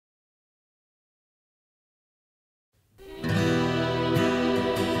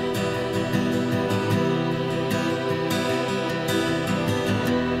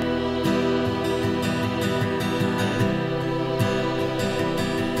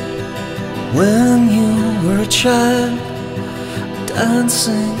When you were a child,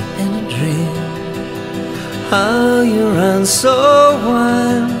 dancing in a dream, how you ran so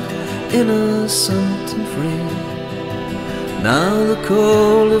wild, innocent and free. Now the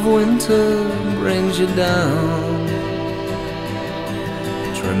cold of winter brings you down.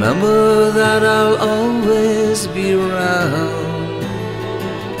 But remember that I'll always be around.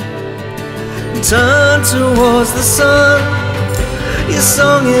 Turn towards the sun, your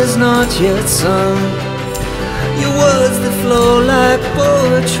song is not yet sung. Your words that flow like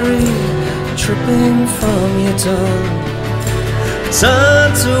poetry, tripping from your tongue. Turn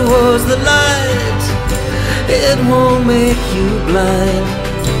towards the light, it won't make you blind.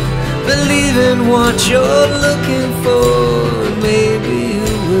 Believe in what you're looking for, maybe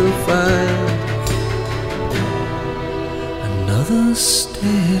you will find another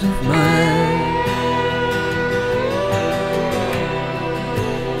state of mind.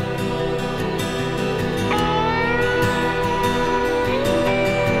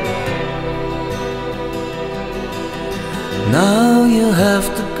 Now you have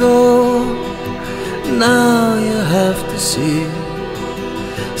to go, now you have to see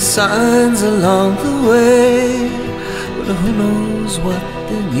signs along the way, but who knows what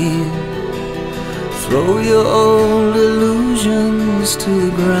they mean. Throw your old illusions to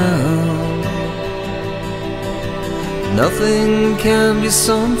the ground. Nothing can be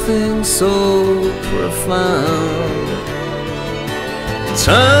something so profound.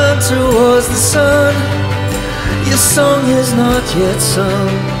 Turn towards the sun, your song is not yet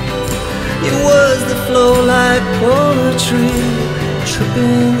sung. Your words that flow like poetry,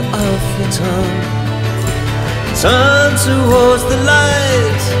 tripping off your tongue. Turn towards the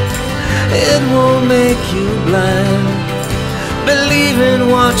light, it won't make you blind. Believe in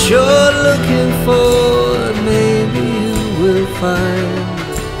what you're looking for, maybe you will find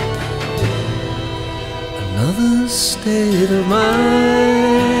another state of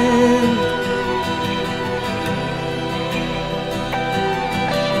mind.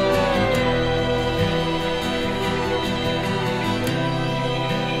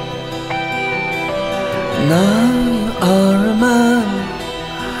 Now you are a man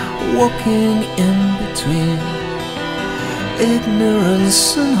walking in between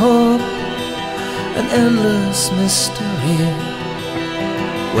ignorance and hope, an endless mystery.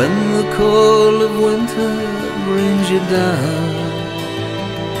 When the cold of winter brings you down,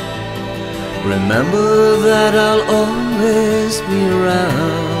 remember that I'll always be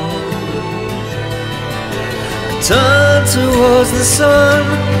around. Turn towards the sun,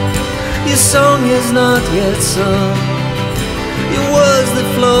 your song is not yet sung. Your words that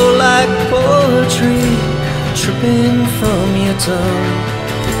flow like poetry, tripping from your tongue.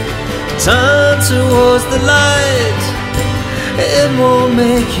 Turn towards the light, it won't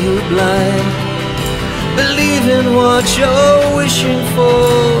make you blind. Believe in what you're wishing for,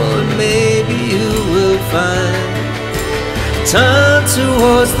 maybe you will find. Turn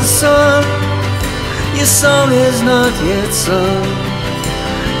towards the sun, your song is not yet sung.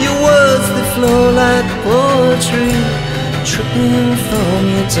 Your words that flow like poetry, tripping from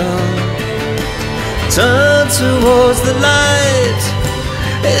your tongue. Turn towards the light,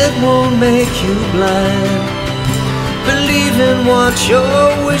 it won't make you blind. Believe in what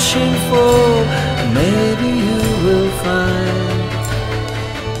you're wishing for, maybe you will find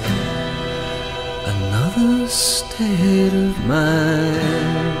another state of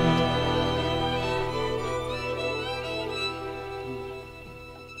mind.